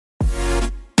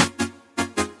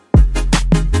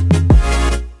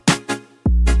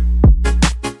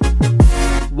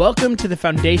Welcome to the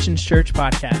Foundations Church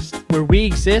podcast, where we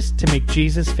exist to make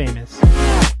Jesus famous.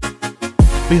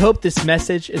 We hope this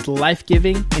message is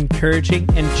life-giving, encouraging,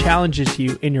 and challenges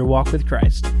you in your walk with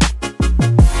Christ.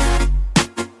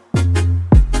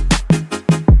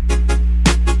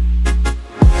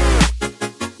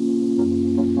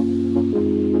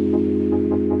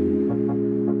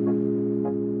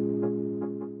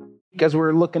 As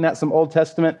we're looking at some Old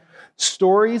Testament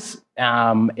stories,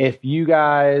 if you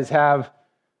guys have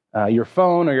your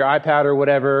phone or your iPad or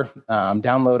whatever,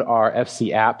 download our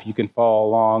FC app. You can follow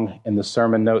along in the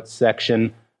sermon notes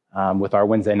section with our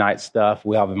Wednesday night stuff.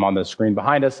 We have them on the screen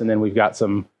behind us, and then we've got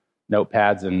some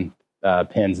notepads and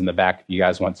pens in the back if you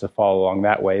guys want to follow along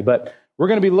that way. But we're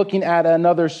going to be looking at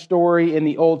another story in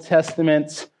the Old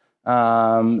Testament,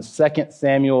 2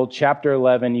 Samuel chapter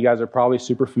 11. You guys are probably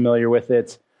super familiar with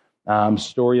it.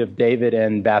 Story of David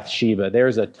and Bathsheba.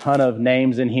 There's a ton of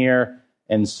names in here,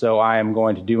 and so I am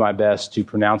going to do my best to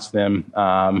pronounce them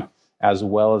as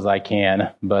well as I can.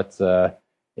 But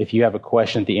if you have a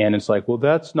question at the end, it's like, well,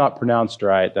 that's not pronounced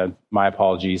right. My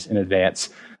apologies in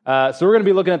advance. So we're going to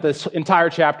be looking at this entire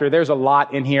chapter. There's a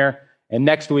lot in here, and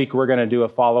next week we're going to do a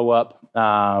follow-up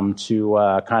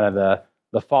to kind of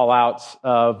the fallouts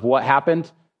of what happened.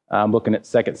 I'm looking at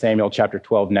 2 Samuel chapter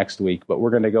 12 next week, but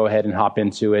we're going to go ahead and hop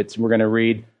into it. We're going to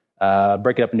read,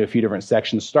 break it up into a few different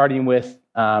sections, starting with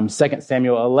 2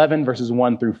 Samuel 11, verses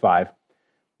 1 through 5.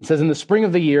 It says, in the spring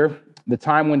of the year, the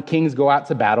time when kings go out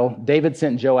to battle, David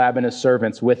sent Joab and his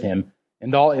servants with him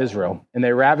and all Israel, and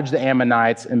they ravaged the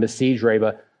Ammonites and besieged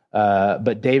Rabbah,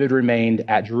 but David remained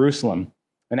at Jerusalem.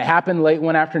 And it happened late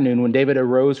one afternoon when David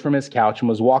arose from his couch and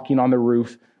was walking on the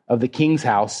roof of the king's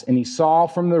house, and he saw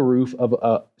from the roof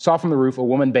a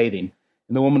woman bathing,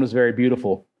 and the woman was very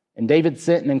beautiful. And David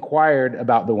sent and inquired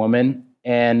about the woman,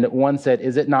 and one said,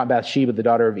 "Is it not Bathsheba, the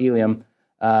daughter of Eliam,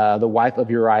 the wife of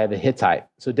Uriah the Hittite?"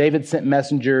 So David sent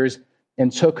messengers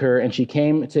and took her, and she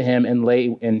came to him,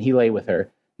 and he lay with her.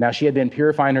 Now she had been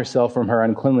purifying herself from her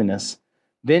uncleanliness.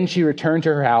 Then she returned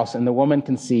to her house, and the woman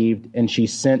conceived, and she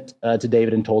sent to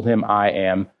David and told him, "I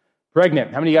am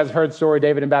pregnant." How many of you guys have heard the story of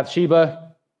David and Bathsheba?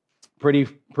 Pretty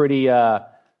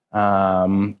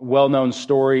well-known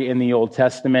story in the Old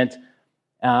Testament.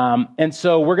 And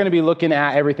so we're going to be looking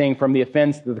at everything from the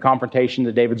offense to the confrontation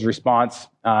to David's response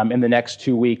in the next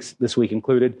 2 weeks, this week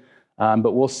included.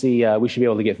 But we'll see. We should be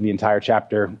able to get through the entire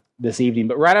chapter this evening.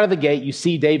 But right out of the gate, you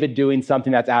see David doing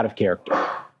something that's out of character.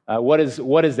 What is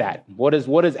that? What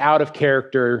is out of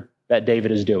character that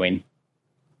David is doing?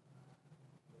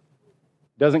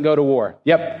 Doesn't go to war.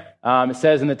 Yep. It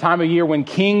says, in the time of year when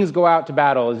kings go out to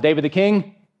battle. Is David the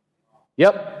king?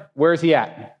 Yep. Where is he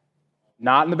at?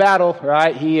 Not in the battle,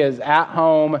 right? He is at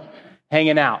home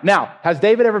hanging out. Now, has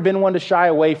David ever been one to shy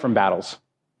away from battles?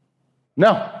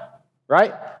 No,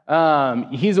 right?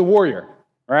 He's a warrior,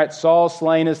 right? Saul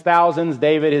slain his thousands,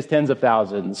 David his tens of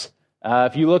thousands.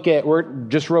 If you look at,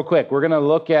 just real quick, we're going to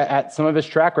look at some of his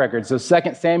track records. So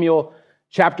 2 Samuel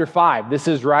chapter 5, this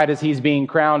is right as he's being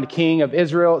crowned king of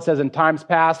Israel. It says, in times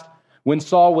past, when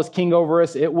Saul was king over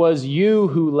us, it was you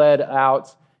who led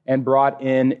out and brought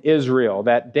in Israel.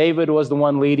 That David was the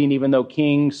one leading, even though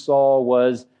King Saul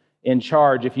was in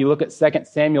charge. If you look at 2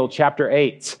 Samuel chapter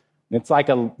 8, it's like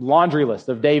a laundry list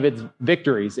of David's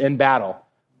victories in battle.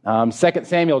 2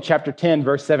 Samuel chapter 10,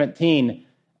 verse 17,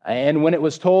 and when it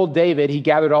was told David, he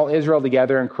gathered all Israel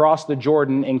together and crossed the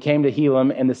Jordan and came to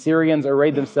Helam, and the Syrians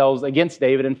arrayed themselves against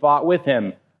David and fought with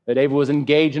him. But David was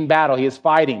engaged in battle. He is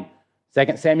fighting.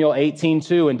 2 Samuel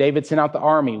 18:2, and David sent out the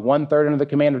army, 1/3 under the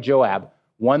command of Joab,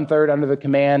 1/3 under the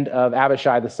command of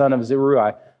Abishai, the son of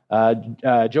Zeruiah,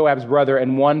 Joab's brother,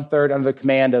 and 1/3 under the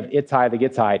command of Ittai the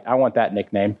Gittite. I want that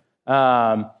nickname.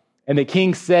 And the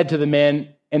king said to the men,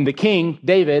 and the king,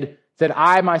 David, said,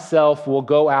 "I myself will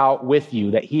go out with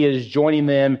you," that he is joining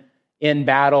them in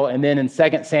battle. And then in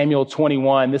 2 Samuel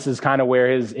 21, this is kind of where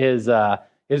his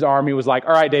army was like,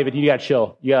 "All right, David, you got to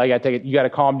chill. You got to take it. You got to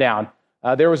calm down."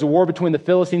 There was a war between the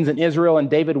Philistines and Israel, and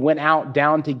David went out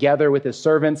down together with his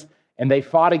servants, and they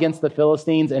fought against the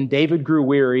Philistines, and David grew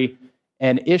weary,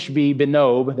 and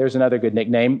Ishbi-Benob, there's another good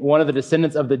nickname, one of the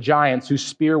descendants of the giants, whose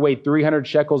spear weighed 300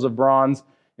 shekels of bronze,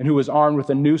 and who was armed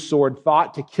with a new sword,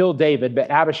 thought to kill David,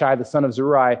 but Abishai, the son of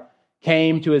Zeruiah,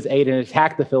 came to his aid and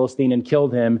attacked the Philistine and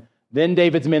killed him. Then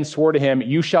David's men swore to him,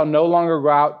 "You shall no longer go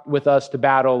out with us to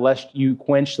battle, lest you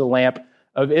quench the lamp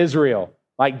of Israel."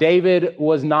 Like, David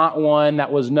was not one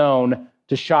that was known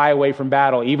to shy away from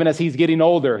battle. Even as he's getting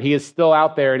older, he is still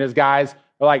out there, and his guys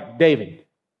are like, "David,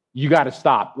 you got to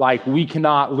stop. Like, we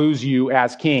cannot lose you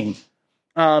as king."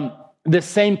 This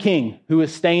same king who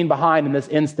is staying behind in this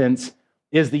instance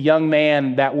is the young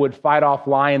man that would fight off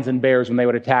lions and bears when they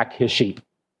would attack his sheep.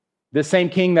 This same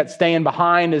king that's staying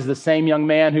behind is the same young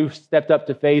man who stepped up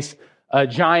to face a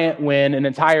giant when an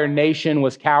entire nation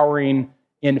was cowering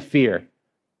in fear.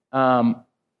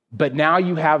 But now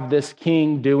you have this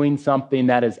king doing something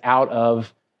that is out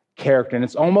of character. And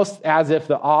it's almost as if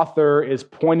the author is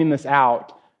pointing this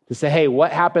out to say, hey,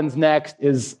 what happens next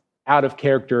is out of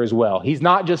character as well. He's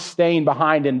not just staying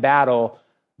behind in battle,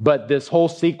 but this whole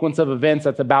sequence of events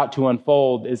that's about to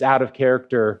unfold is out of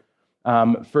character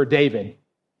for David.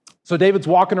 So David's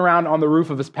walking around on the roof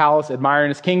of his palace, admiring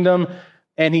his kingdom,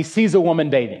 and he sees a woman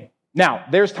bathing. Now,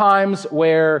 there's times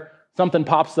where something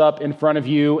pops up in front of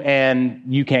you and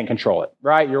you can't control it,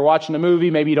 right? You're watching a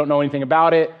movie, maybe you don't know anything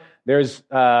about it. There's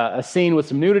a scene with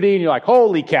some nudity, and you're like,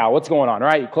 holy cow, what's going on,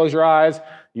 right? You close your eyes,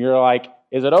 you're like,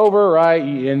 is it over, right?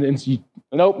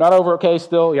 Nope, not over, okay,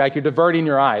 still. Like you're diverting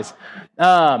your eyes.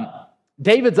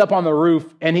 David's up on the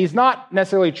roof, and he's not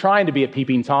necessarily trying to be a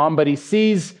peeping Tom, but he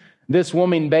sees this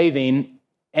woman bathing,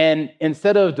 and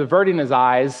instead of diverting his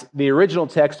eyes, the original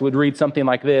text would read something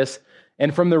like this: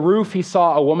 and from the roof he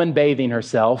saw a woman bathing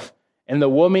herself, and the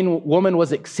woman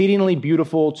was exceedingly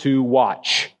beautiful to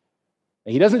watch.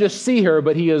 He doesn't just see her,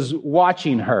 but he is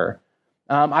watching her.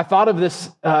 I thought of this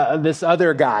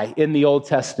other guy in the Old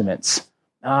Testament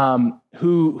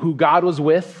who God was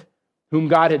with, whom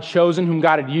God had chosen, whom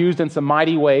God had used in some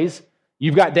mighty ways.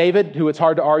 You've got David, who it's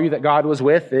hard to argue that God was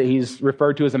with. He's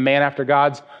referred to as a man after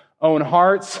God's own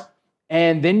heart.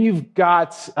 And then you've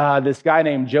got this guy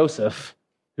named Joseph,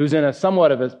 who's in a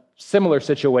somewhat of a similar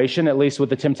situation, at least with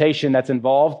the temptation that's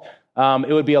involved.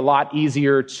 It would be a lot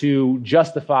easier to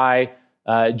justify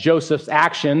Joseph's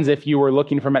actions if you were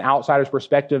looking from an outsider's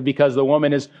perspective, because the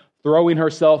woman is throwing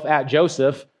herself at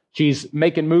Joseph. She's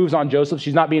making moves on Joseph.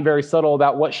 She's not being very subtle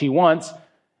about what she wants.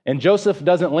 And Joseph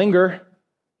doesn't linger.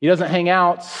 He doesn't hang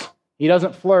out. He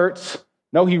doesn't flirt.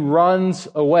 No, he runs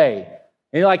away.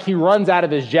 And he runs out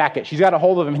of his jacket. She's got a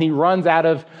hold of him, and he runs out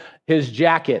of his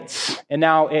jacket. And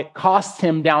now it costs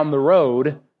him down the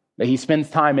road that he spends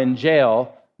time in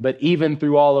jail. But even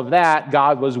through all of that,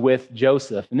 God was with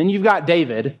Joseph. And then you've got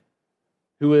David,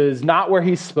 who is not where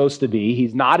he's supposed to be.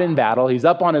 He's not in battle. He's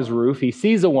up on his roof. He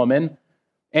sees a woman,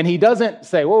 and he doesn't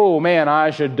say, whoa, man, I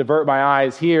should divert my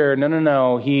eyes here.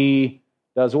 No. He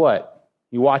does what?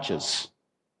 He watches.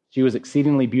 She was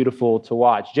exceedingly beautiful to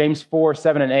watch. James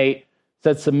 4:7-8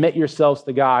 says, submit yourselves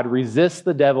to God. Resist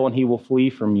the devil, and he will flee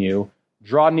from you.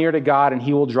 Draw near to God, and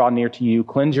he will draw near to you.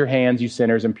 Cleanse your hands, you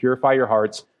sinners, and purify your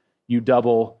hearts, you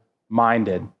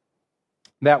double-minded.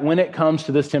 That when it comes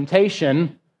to this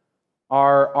temptation,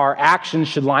 our actions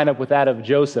should line up with that of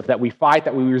Joseph, that we fight,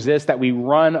 that we resist, that we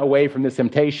run away from this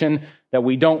temptation, that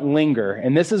we don't linger.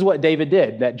 And this is what David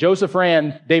did, that Joseph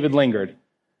ran, David lingered.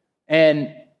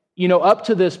 And, up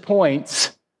to this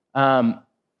point,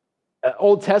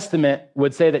 Old Testament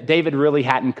would say that David really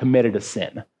hadn't committed a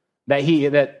sin, that he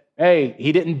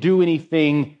didn't do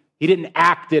anything. He didn't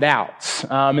act it out.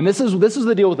 And this is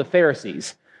the deal with the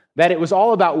Pharisees, that it was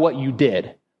all about what you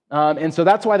did. And so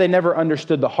that's why they never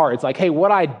understood the heart. It's like, hey,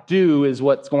 what I do is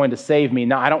what's going to save me.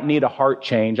 No, I don't need a heart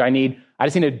change. I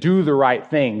just need to do the right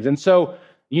things. And so,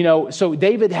 so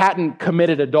David hadn't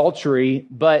committed adultery,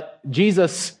 but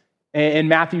Jesus in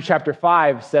Matthew chapter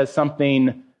 5 says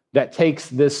something that takes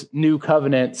this new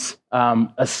covenant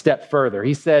a step further.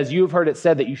 He says, you have heard it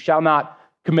said that you shall not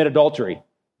commit adultery.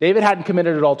 David hadn't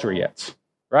committed adultery yet,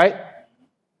 right?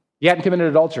 He hadn't committed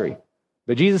adultery.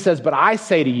 But Jesus says, but I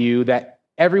say to you that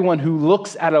everyone who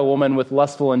looks at a woman with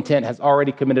lustful intent has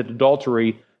already committed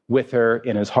adultery with her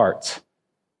in his heart.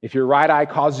 If your right eye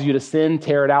causes you to sin,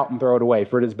 tear it out and throw it away.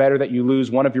 For it is better that you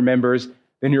lose one of your members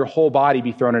than your whole body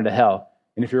be thrown into hell.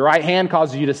 And if your right hand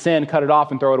causes you to sin, cut it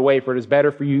off and throw it away. For it is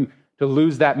better for you to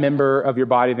lose that member of your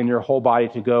body than your whole body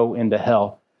to go into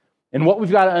hell. And what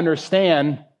we've got to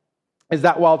understand is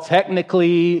that while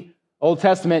technically Old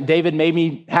Testament, David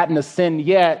maybe hadn't sinned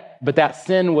yet, but that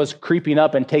sin was creeping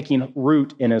up and taking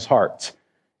root in his heart.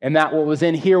 And that what was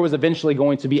in here was eventually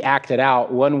going to be acted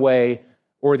out one way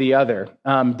or the other.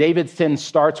 David's sin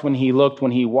starts when he looked,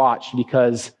 when he watched,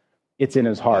 because it's in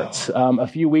his heart. A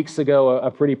few weeks ago,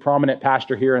 a pretty prominent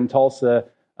pastor here in Tulsa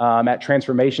at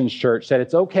Transformations Church said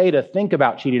it's okay to think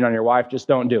about cheating on your wife, just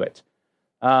don't do it.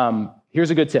 Here's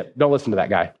a good tip. Don't listen to that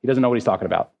guy. He doesn't know what he's talking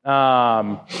about.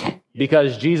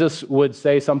 Because Jesus would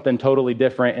say something totally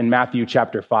different in Matthew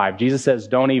chapter 5. Jesus says,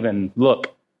 don't even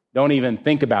look. Don't even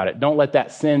think about it. Don't let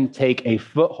that sin take a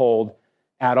foothold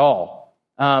at all.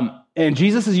 And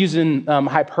Jesus is using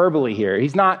hyperbole here.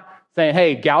 He's not saying,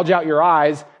 hey, gouge out your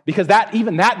eyes, because that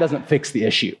doesn't fix the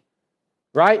issue.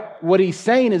 right? What he's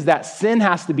saying is that sin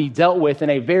has to be dealt with in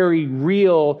a very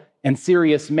real and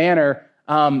serious manner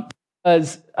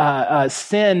because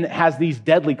sin has these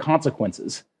deadly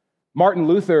consequences. Martin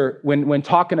Luther, when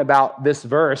talking about this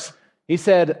verse, he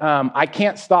said, I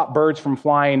can't stop birds from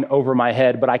flying over my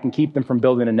head, but I can keep them from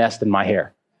building a nest in my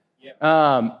hair.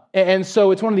 And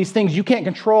so it's one of these things, you can't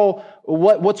control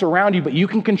what's around you, but you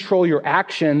can control your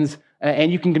actions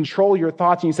and you can control your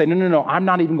thoughts. And you say, no, I'm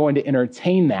not even going to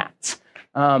entertain that.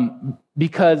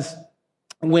 Because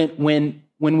when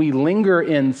we linger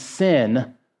in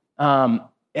sin,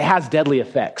 it has deadly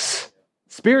effects.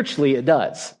 Spiritually, it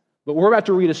does. But we're about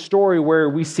to read a story where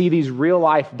we see these real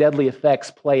life deadly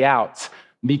effects play out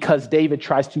because David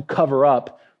tries to cover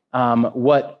up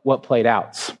what played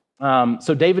out.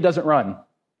 So David doesn't run.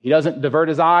 He doesn't divert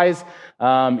his eyes.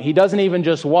 He doesn't even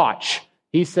just watch.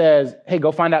 He says, hey,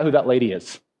 go find out who that lady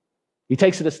is. He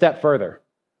takes it a step further.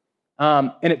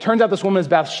 And it turns out this woman is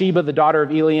Bathsheba, the daughter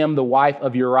of Eliam, the wife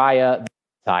of Uriah the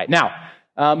Hittite. Now,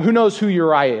 who knows who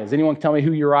Uriah is? Anyone tell me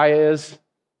who Uriah is?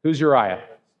 Who's Uriah?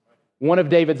 One of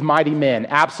David's mighty men,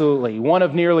 absolutely. One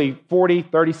of nearly 40,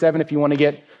 37, if you want to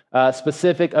get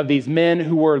specific, of these men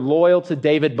who were loyal to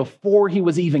David before he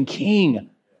was even king.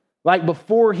 Like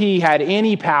before he had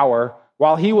any power,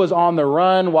 while he was on the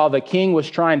run, while the king was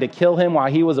trying to kill him,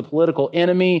 while he was a political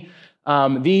enemy,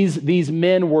 these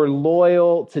men were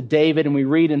loyal to David. And we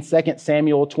read in 2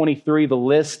 Samuel 23 the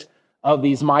list of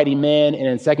these mighty men. And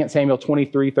in 2 Samuel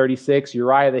 23:36,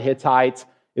 Uriah the Hittite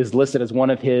is listed as one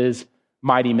of his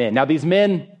mighty men. Now, these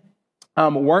men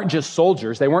weren't just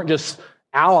soldiers. They weren't just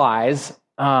allies,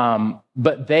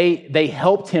 but they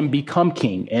helped him become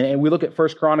king. And we look at 1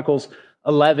 Chronicles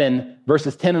 11,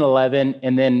 verses 10 and 11,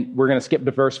 and then we're going to skip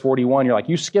to verse 41. You're like,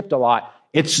 you skipped a lot.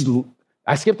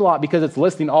 I skipped a lot because it's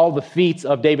listing all the feats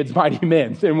of David's mighty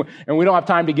men, and we don't have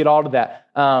time to get all to that.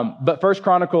 But 1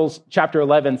 Chronicles chapter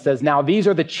 11 says, now these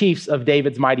are the chiefs of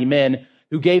David's mighty men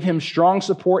who gave him strong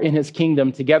support in his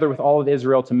kingdom together with all of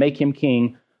Israel to make him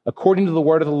king according to the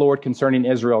word of the Lord concerning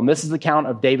Israel. And this is the count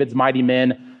of David's mighty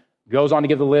men. Goes on to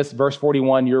give the list, verse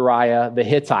 41, Uriah the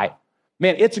Hittite.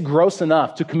 Man, it's gross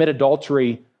enough to commit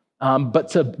adultery, but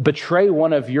to betray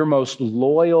one of your most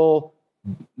loyal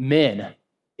men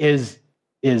is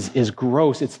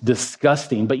gross. It's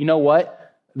disgusting. But you know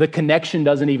what? The connection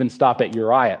doesn't even stop at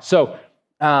Uriah. So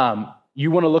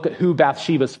you want to look at who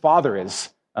Bathsheba's father is.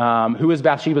 Who is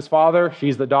Bathsheba's father?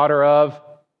 She's the daughter of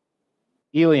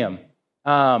Eliam.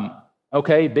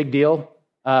 Okay, big deal.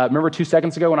 Remember 2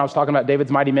 seconds ago when I was talking about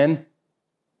David's mighty men?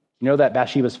 You know that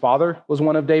Bathsheba's father was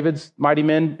one of David's mighty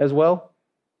men as well?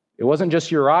 It wasn't just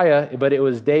Uriah, but it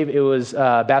was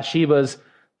Bathsheba's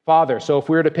father. So if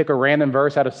we were to pick a random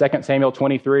verse out of 2 Samuel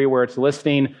 23 where it's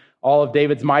listing all of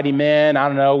David's mighty men, I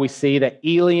don't know, we see that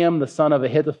Eliam, the son of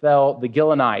Ahithophel, the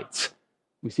Gilonite,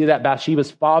 we see that Bathsheba's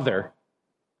father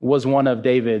was one of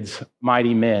David's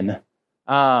mighty men.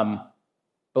 But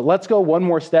let's go one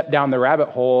more step down the rabbit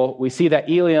hole. We see that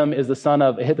Eliam is the son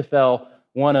of Ahithophel,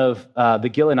 one of the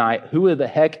Gilonite. Who the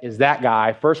heck is that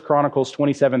guy? 1 Chronicles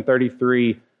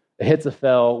 27:33,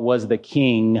 Ahithophel was the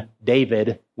king.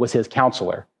 David was his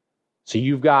counselor. So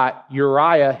you've got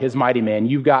Uriah, his mighty man.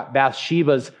 You've got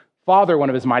Bathsheba's father, one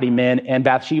of his mighty men, and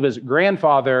Bathsheba's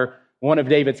grandfather, one of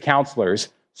David's counselors.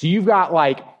 So you've got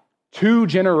like 2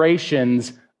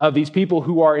 generations of these people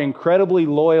who are incredibly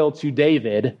loyal to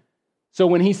David. So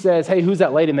when he says, hey, who's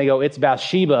that lady? And they go, it's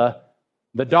Bathsheba,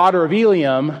 the daughter of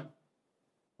Eliam.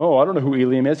 Oh, I don't know who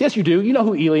Eliam is. Yes, you do. You know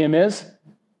who Eliam is.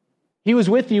 He was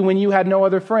with you when you had no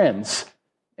other friends.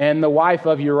 And the wife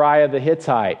of Uriah the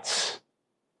Hittite.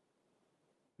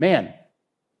 Man,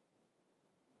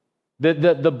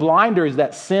 the blinders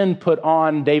that sin put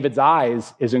on David's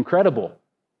eyes is incredible.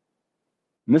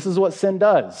 And this is what sin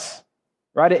does,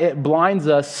 right? It blinds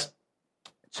us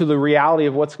to the reality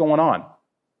of what's going on.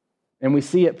 And we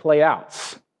see it play out.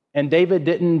 And David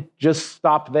didn't just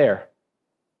stop there,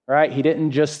 right? He didn't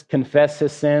just confess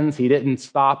his sins. He didn't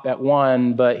stop at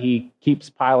one, but he keeps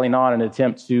piling on in an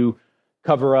attempt to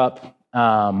cover up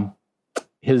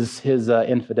his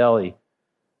infidelity.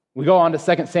 We go on to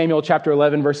 2 Samuel chapter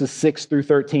 11, verses 6 through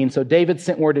 13. So David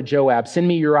sent word to Joab, send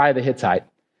me Uriah the Hittite.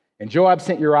 And Joab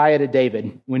sent Uriah to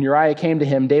David. When Uriah came to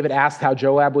him, David asked how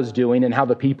Joab was doing and how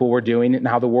the people were doing and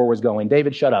how the war was going.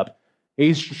 David, shut up.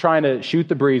 He's trying to shoot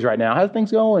the breeze right now. How's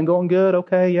things going? Going good?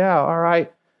 Okay, yeah, all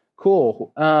right,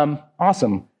 cool,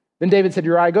 awesome. Then David said,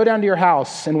 Uriah, go down to your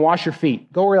house and wash your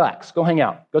feet. Go relax. Go hang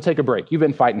out. Go take a break. You've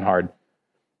been fighting hard.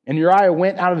 And Uriah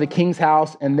went out of the king's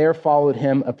house, and there followed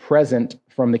him a present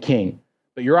from the king.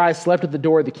 But Uriah slept at the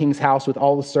door of the king's house with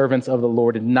all the servants of the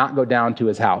Lord and did not go down to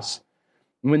his house.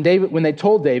 When they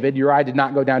told David Uriah did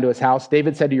not go down to his house,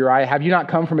 David said to Uriah, "Have you not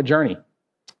come from a journey?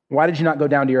 Why did you not go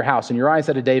down to your house?" And Uriah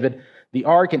said to David, "The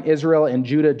ark and Israel and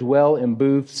Judah dwell in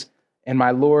booths, and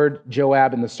my lord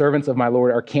Joab and the servants of my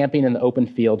lord are camping in the open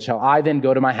field. Shall I then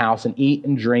go to my house and eat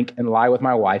and drink and lie with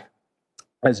my wife?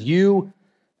 As you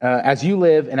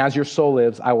live and as your soul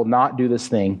lives, I will not do this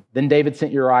thing." Then David said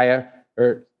to Uriah,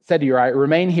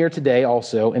 "Remain here today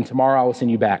also, and tomorrow I will send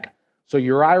you back." So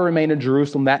Uriah remained in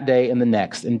Jerusalem that day and the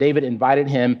next, and David invited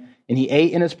him, and he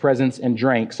ate in his presence and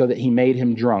drank so that he made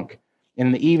him drunk. And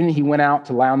in the evening he went out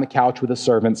to lie on the couch with the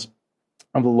servants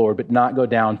of the Lord, but not go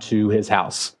down to his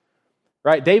house.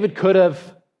 Right? David could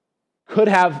have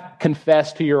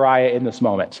confessed to Uriah in this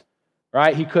moment.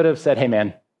 Right? He could have said, "Hey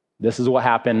man, this is what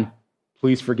happened.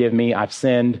 Please forgive me. I've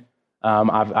sinned.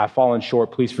 I've fallen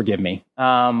short. Please forgive me."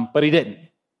 But he didn't.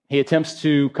 He attempts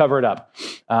to cover it up.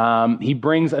 He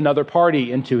brings another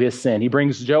party into his sin. He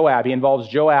brings Joab. He involves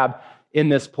Joab in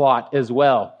this plot as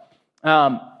well.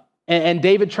 And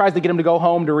David tries to get him to go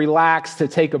home, to relax, to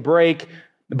take a break.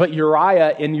 But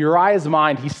Uriah, in Uriah's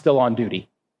mind, he's still on duty.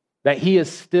 That he is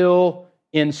still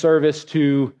in service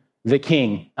to the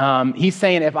king. He's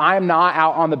saying, if I'm not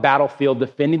out on the battlefield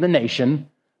defending the nation,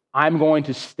 I'm going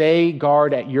to stay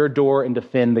guard at your door and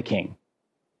defend the king.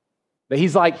 But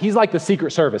he's like the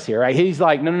Secret Service here, right? He's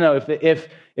like, no.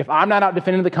 If I'm not out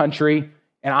defending the country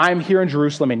and I'm here in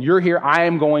Jerusalem and you're here, I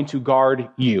am going to guard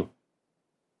you.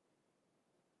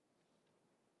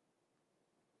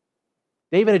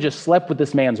 David had just slept with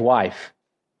this man's wife,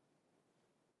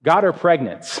 got her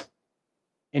pregnant,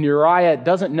 and Uriah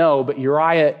doesn't know, but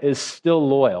Uriah is still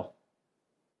loyal.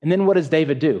 And then what does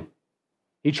David do?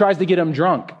 He tries to get him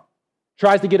drunk,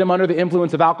 tries to get him under the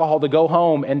influence of alcohol to go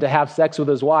home and to have sex with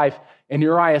his wife, and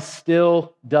Uriah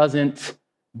still doesn't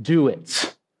do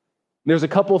it. There's a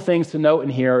couple of things to note in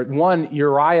here. One,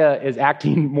 Uriah is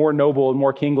acting more noble and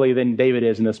more kingly than David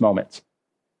is in this moment.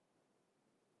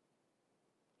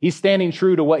 He's standing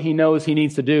true to what he knows he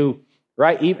needs to do,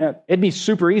 right? It'd be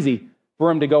super easy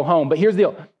for him to go home. But here's the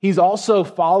deal. He's also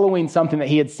following something that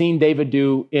he had seen David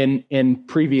do in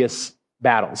previous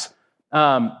battles.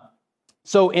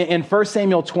 So in 1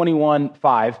 Samuel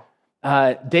 21:5,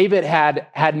 David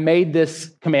had made this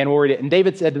command. We'll read it. And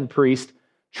David said to the priest,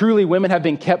 "Truly women have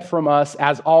been kept from us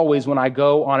as always when I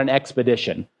go on an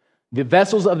expedition. The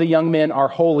vessels of the young men are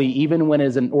holy, even when it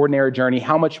is an ordinary journey.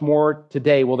 How much more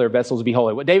today will their vessels be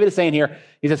holy?" What David is saying here,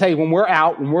 he says, hey, when we're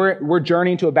out, when we're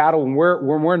journeying to a battle, when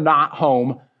we're not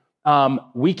home,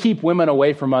 we keep women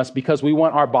away from us because we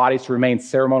want our bodies to remain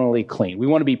ceremonially clean. We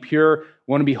want to be pure.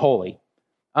 We want to be holy.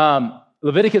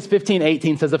 Leviticus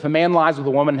 15:18 says, "If a man lies with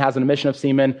a woman and has an emission of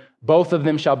semen, both of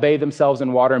them shall bathe themselves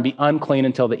in water and be unclean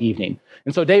until the evening."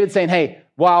 And so David's saying, hey,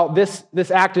 while this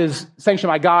act is sanctioned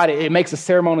by God, it makes us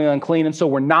ceremonially unclean, and so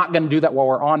we're not going to do that while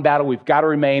we're on battle. We've got to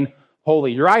remain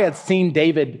holy. Uriah had seen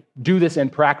David do this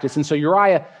in practice, and so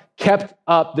Uriah kept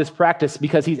up this practice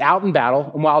because he's out in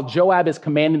battle, and while Joab is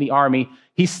commanding the army,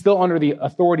 he's still under the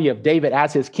authority of David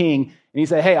as his king. And he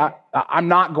said, hey, I'm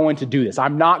not going to do this.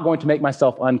 I'm not going to make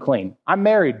myself unclean. I'm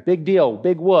married. Big deal.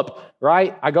 Big whoop,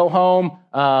 right? I go home.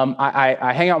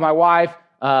 I hang out with my wife.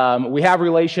 We have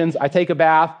relations. I take a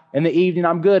bath. In the evening,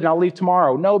 I'm good, and I'll leave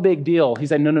tomorrow. No big deal. He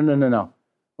said, no.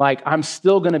 Like, I'm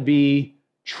still going to be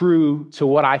true to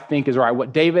what I think is right.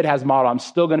 What David has modeled, I'm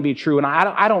still going to be true. And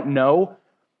I don't know,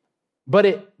 but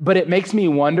it makes me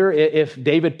wonder if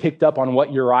David picked up on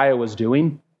what Uriah was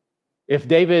doing. If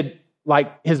David,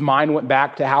 like, his mind went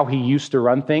back to how he used to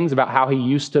run things, about how he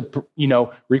used to,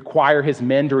 require his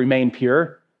men to remain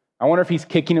pure. I wonder if he's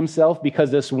kicking himself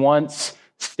because this once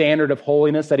standard of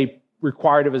holiness that he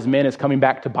required of his men is coming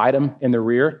back to bite him in the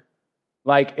rear.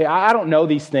 Like, I don't know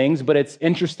these things, but it's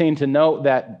interesting to note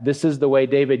that this is the way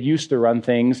David used to run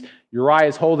things. Uriah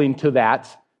is holding to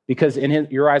that because in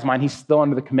Uriah's mind, he's still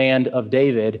under the command of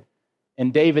David.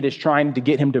 And David is trying to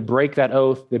get him to break that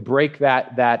oath, to break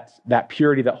that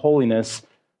purity, that holiness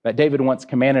that David once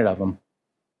commanded of him.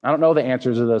 I don't know the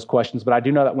answers to those questions, but I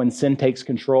do know that when sin takes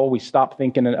control, we stop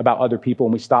thinking about other people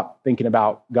and we stop thinking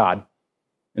about God.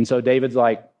 And so David's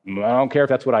like, I don't care if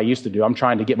that's what I used to do. I'm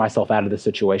trying to get myself out of this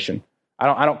situation.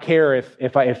 I don't care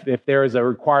if there is a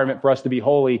requirement for us to be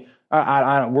holy.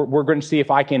 We're going to see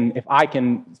if I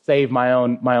can save my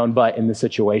own butt in this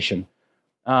situation.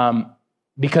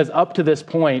 Because up to this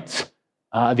point,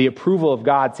 the approval of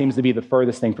God seems to be the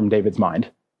furthest thing from David's mind.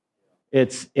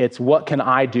 It's what can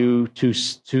I do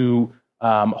to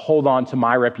hold on to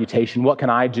my reputation? What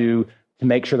can I do to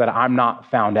make sure that I'm not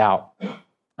found out?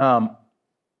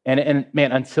 And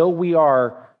man, until we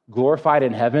are glorified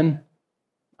in heaven,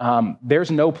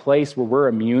 there's no place where we're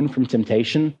immune from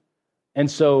temptation. And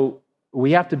so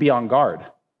we have to be on guard.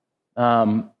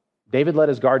 David let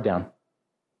his guard down.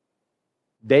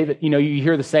 David, you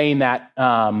hear the saying that,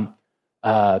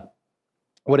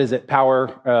 what is it?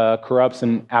 Power corrupts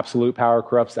and absolute power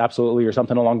corrupts absolutely, or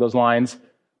something along those lines.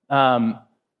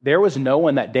 There was no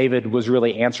one that David was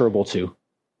really answerable to.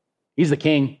 He's the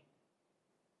king,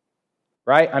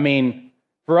 right? I mean,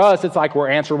 for us, it's like we're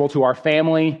answerable to our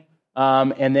family.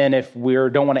 And then if we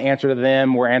don't want to answer to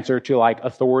them, we're answer to like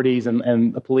authorities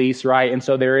and the police, right? And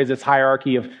so there is this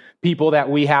hierarchy of people that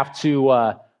we have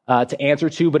to answer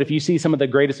to. But if you see some of the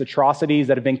greatest atrocities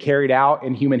that have been carried out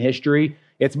in human history,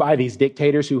 it's by these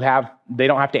dictators who they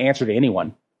don't have to answer to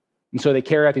anyone. And so they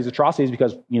carry out these atrocities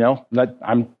because,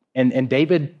 and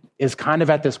David is kind of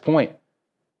at this point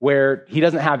where he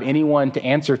doesn't have anyone to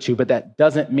answer to, but that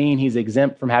doesn't mean he's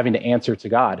exempt from having to answer to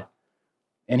God.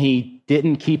 And he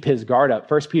didn't keep his guard up.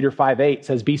 1 Peter 5:8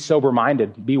 says, be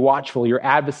sober-minded, be watchful. Your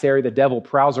adversary, the devil,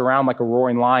 prowls around like a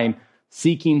roaring lion,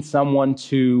 seeking someone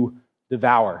to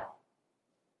devour.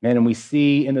 And we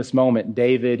see in this moment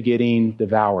David getting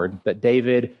devoured, that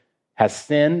David has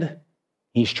sinned.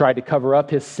 He's tried to cover up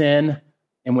his sin.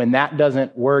 And when that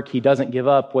doesn't work, he doesn't give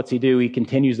up. What's he do? He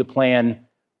continues the plan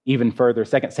even further.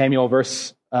 2 Samuel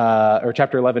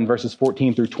chapter 11, verses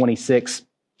 14 through 26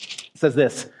 says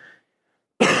this.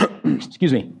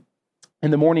 Excuse me.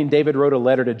 In the morning, David wrote a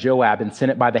letter to Joab and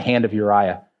sent it by the hand of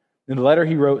Uriah. In the letter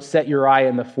he wrote, set Uriah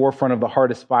in the forefront of the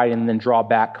hardest fight and then draw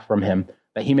back from him,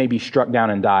 that he may be struck down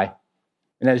and die.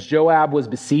 And as Joab was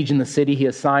besieging the city, he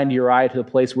assigned Uriah to the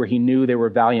place where he knew there were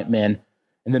valiant men.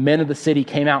 And the men of the city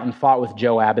came out and fought with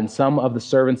Joab, and some of the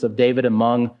servants of David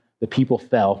among the people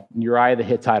fell. And Uriah the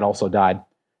Hittite also died.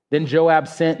 Then Joab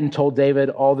sent and told David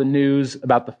all the news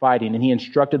about the fighting, and he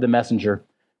instructed the messenger,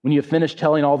 when you have finished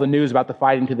telling all the news about the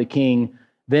fighting to the king,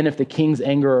 then if the king's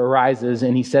anger arises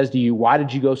and he says to you, why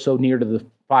did you go so near to the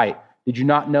fight? Did you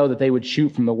not know that they would shoot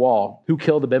from the wall? Who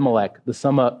killed Abimelech, the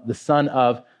son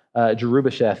of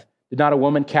Jerubasheth? Did not a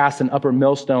woman cast an upper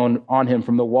millstone on him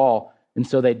from the wall? And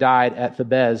so they died at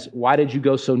Thebez. Why did you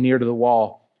go so near to the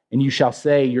wall? And you shall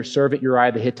say, your servant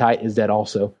Uriah the Hittite is dead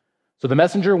also. So the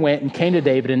messenger went and came to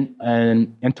David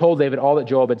and told David all that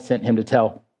Joab had sent him to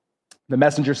tell. The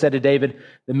messenger said to David,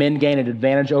 the men gained an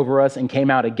advantage over us and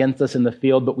came out against us in the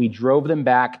field, but we drove them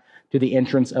back to the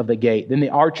entrance of the gate. Then the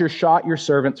archers shot your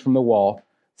servants from the wall.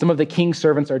 Some of the king's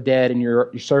servants are dead, and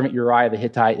your servant Uriah the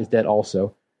Hittite is dead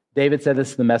also. David said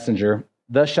this to the messenger,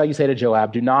 thus shall you say to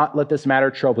Joab, do not let this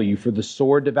matter trouble you, for the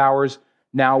sword devours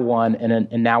now one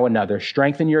and now another.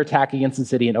 Strengthen your attack against the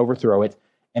city and overthrow it,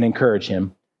 and encourage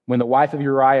him. When the wife of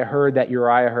Uriah heard that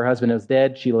Uriah, her husband, was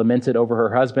dead, she lamented over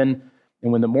her husband.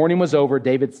 And when the morning was over,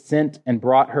 David sent and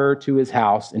brought her to his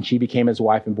house, and she became his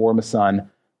wife and bore him a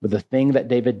son. But the thing that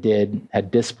David did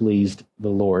had displeased the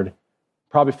Lord.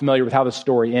 Probably familiar with how the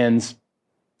story ends.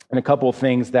 And a couple of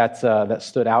things that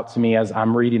stood out to me as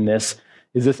I'm reading this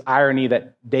is this irony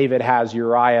that David has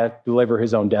Uriah deliver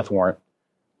his own death warrant.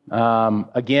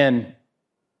 Again,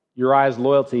 Uriah's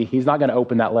loyalty, he's not going to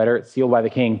open that letter. It's sealed by the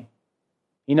king.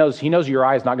 He knows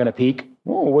Uriah's not going to peek.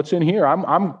 Oh, what's in here?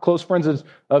 I'm close friends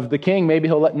of the king. Maybe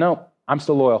he'll no, I'm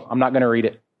still loyal. I'm not going to read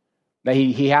it.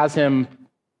 He has him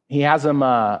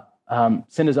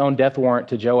send his own death warrant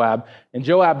to Joab. And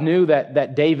Joab knew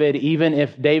that David, even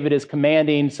if David is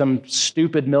commanding some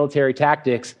stupid military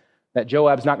tactics, that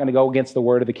Joab's not going to go against the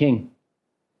word of the king.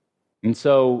 And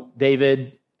so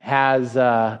David has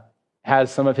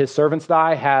some of his servants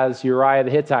die, has Uriah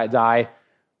the Hittite die,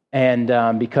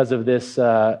 and because of this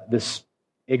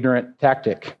ignorant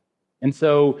tactic. And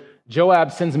so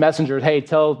Joab sends messengers, hey,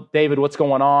 tell David what's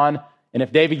going on. And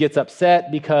if David gets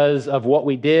upset because of what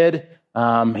we did,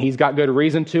 he's got good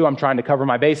reason to. I'm trying to cover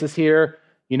my bases here.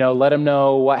 Let him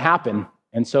know what happened.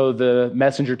 And so the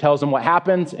messenger tells him what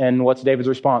happened, and what's David's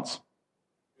response?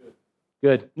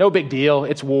 Good. No big deal.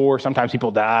 It's war. Sometimes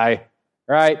people die.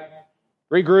 Right?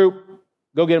 Regroup.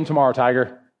 Go get him tomorrow,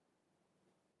 Tiger.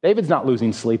 David's not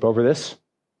losing sleep over this.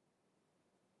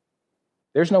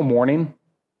 There's no mourning.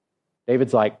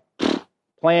 David's like,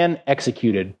 plan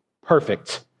executed.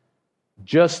 Perfect.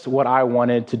 Just what I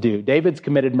wanted to do. David's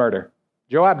committed murder.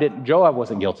 Joab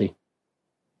wasn't guilty.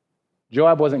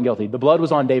 Joab wasn't guilty. The blood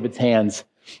was on David's hands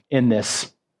in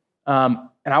this. And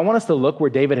I want us to look where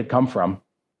David had come from,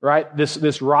 right?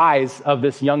 This rise of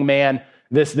this young man,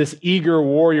 this eager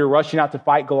warrior rushing out to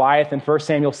fight Goliath in 1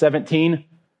 Samuel 17.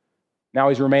 Now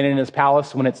he's remaining in his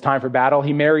palace when it's time for battle.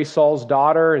 He marries Saul's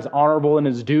daughter, is honorable in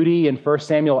his duty in 1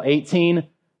 Samuel 18.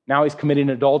 Now he's committing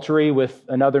adultery with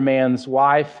another man's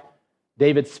wife.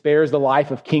 David spares the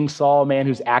life of King Saul, a man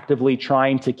who's actively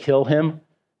trying to kill him.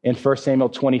 in 1 Samuel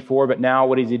 24. But now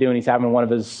what is he doing? He's having one of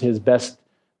his best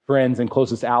friends and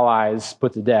closest allies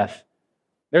put to death.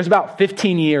 There's about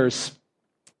 15 years,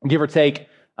 give or take,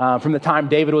 from the time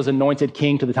David was anointed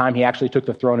king to the time he actually took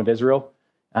the throne of Israel.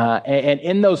 And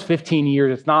in those 15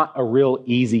 years, it's not a real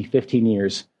easy 15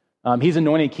 years. He's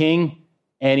anointed king,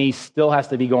 and he still has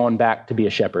to be going back to be a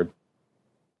shepherd.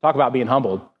 Talk about being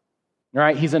humbled. All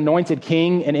right, he's anointed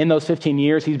king, and in those 15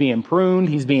 years, he's being pruned,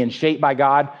 he's being shaped by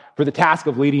God for the task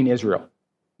of leading Israel.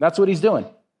 That's what he's doing.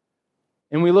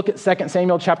 And we look at 2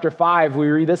 Samuel chapter 5, we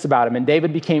read this about him. And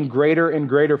David became greater and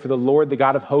greater, for the Lord, the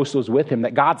God of hosts, was with him.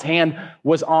 That God's hand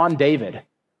was on David.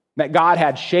 That God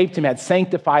had shaped him, had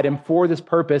sanctified him for this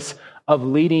purpose of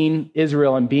leading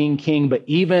Israel and being king. But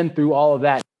even through all of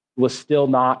that, he was still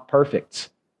not perfect.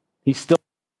 He's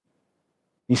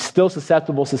still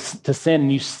susceptible to sin.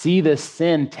 And you see this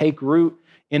sin take root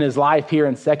in his life here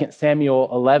in 2 Samuel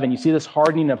 11. You see this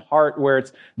hardening of heart where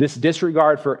it's this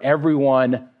disregard for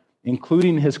everyone,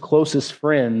 including his closest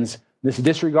friends, this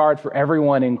disregard for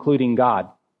everyone, including God.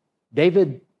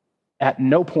 David, at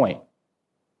no point,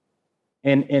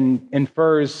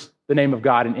 infers the name of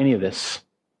God in any of this.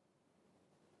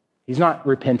 He's not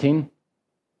repenting.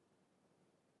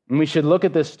 And we should look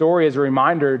at this story as a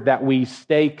reminder that we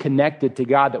stay connected to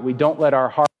God, that we don't let our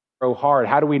heart grow hard.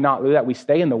 How do we not do that? We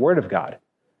stay in the Word of God.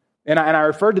 And I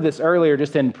referred to this earlier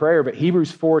just in prayer, but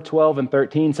Hebrews 4:12 and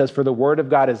 13 says, "For the Word of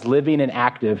God is living and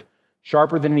active,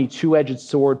 sharper than any two-edged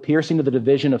sword, piercing to the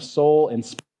division of soul and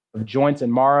spirit, of joints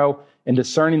and marrow, and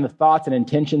discerning the thoughts and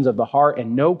intentions of the heart,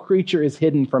 and no creature is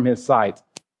hidden from his sight.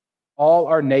 All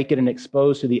are naked and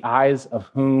exposed to the eyes of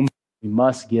whom we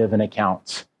must give an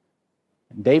account."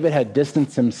 And David had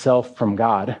distanced himself from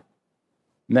God,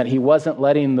 and that he wasn't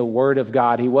letting the Word of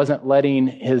God, he wasn't letting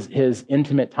his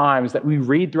intimate times that we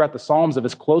read throughout the Psalms of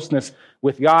his closeness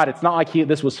with God. It's not like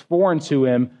this was foreign to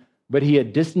him, but he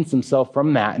had distanced himself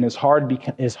from that, and his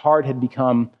heart had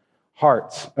become hard.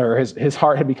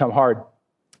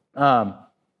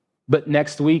 But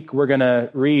next week, we're going to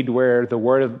read where the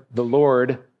word of the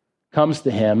Lord comes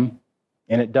to him,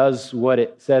 and it does what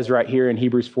it says right here in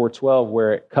Hebrews 4:12,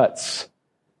 where it cuts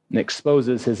and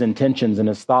exposes his intentions and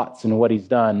his thoughts and what he's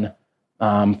done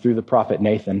through the prophet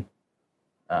Nathan.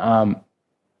 One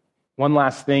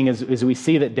last thing is we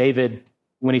see that David,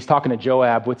 when he's talking to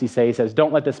Joab, what's he say? He says,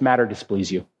 "Don't let this matter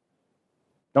displease you."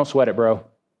 Don't sweat it, bro.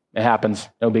 It happens.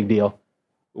 No big deal.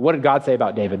 But what did God say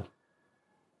about David?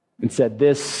 It said,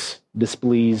 "This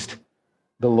displeased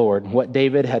the Lord." What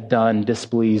David had done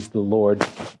displeased the Lord.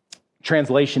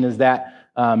 Translation is that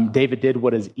David did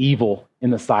what is evil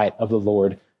in the sight of the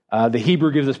Lord. The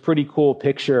Hebrew gives us pretty cool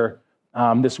picture,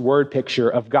 this word picture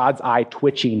of God's eye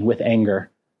twitching with anger.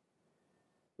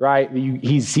 Right?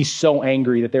 He's so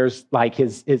angry that there's like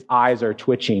his eyes are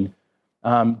twitching.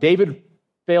 David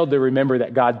failed to remember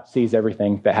that God sees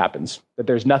everything that happens, that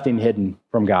there's nothing hidden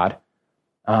from God.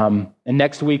 And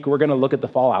next week, we're going to look at the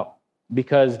fallout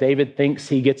because David thinks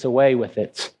he gets away with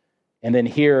it. And then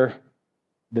here,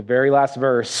 the very last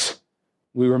verse,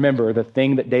 we remember the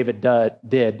thing that David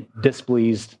did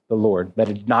displeased the Lord, that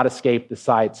it did not escape the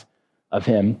sight of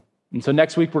him. And so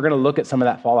next week, we're going to look at some of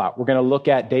that fallout. We're going to look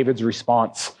at David's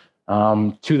response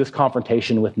to this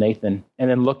confrontation with Nathan, and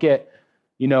then look at,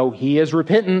 he is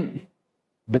repentant,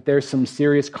 but there's some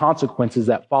serious consequences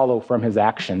that follow from his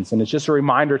actions. And it's just a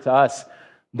reminder to us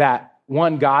that,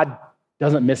 one, God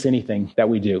doesn't miss anything that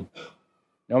we do.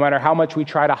 No matter how much we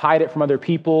try to hide it from other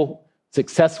people,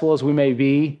 successful as we may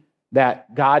be,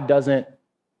 that God doesn't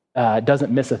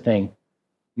miss a thing.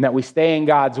 And that we stay in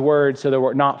God's word so that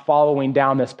we're not following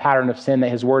down this pattern of sin, that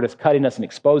his word is cutting us and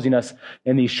exposing us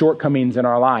in these shortcomings in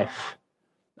our life.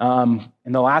 And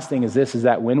the last thing is this, is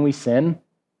that when we sin,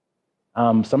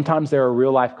 sometimes there are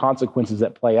real life consequences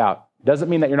that play out. It doesn't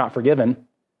mean that you're not forgiven,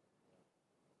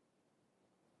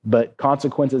 but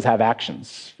consequences have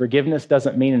actions. Forgiveness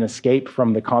doesn't mean an escape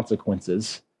from the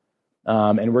consequences.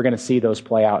 And we're going to see those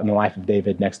play out in the life of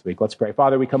David next week. Let's pray.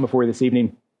 Father, we come before you this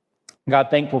evening. God,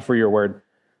 thankful for your word.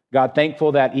 God,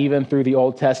 thankful that even through the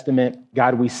Old Testament,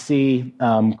 God, we see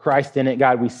Christ in it.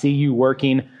 God, we see you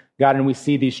working. God, and we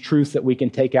see these truths that we can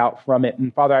take out from it.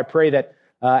 And Father, I pray that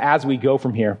as we go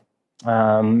from here,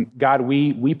 God,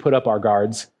 we put up our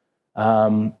guards.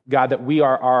 God, that we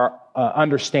are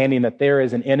understanding that there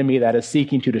is an enemy that is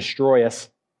seeking to destroy us.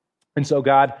 And so,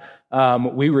 God,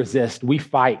 we resist, we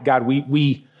fight. God,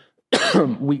 we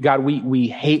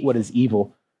hate what is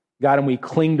evil. God, and we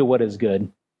cling to what is good.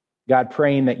 God,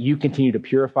 praying that you continue to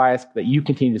purify us, that you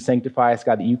continue to sanctify us,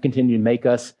 God, that you continue to make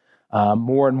us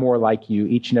more and more like you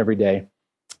each and every day.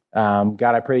 God,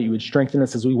 I pray that you would strengthen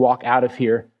us as we walk out of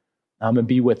here. and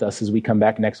be with us as we come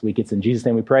back next week. It's in Jesus'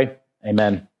 name we pray.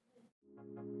 Amen.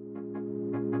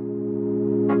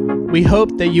 We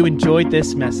hope that you enjoyed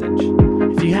this message.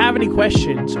 If you have any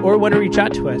questions or want to reach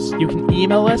out to us, you can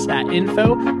email us at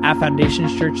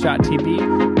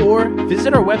info@foundationschurch.tv or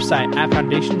visit our website at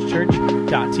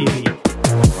foundationschurch.tv.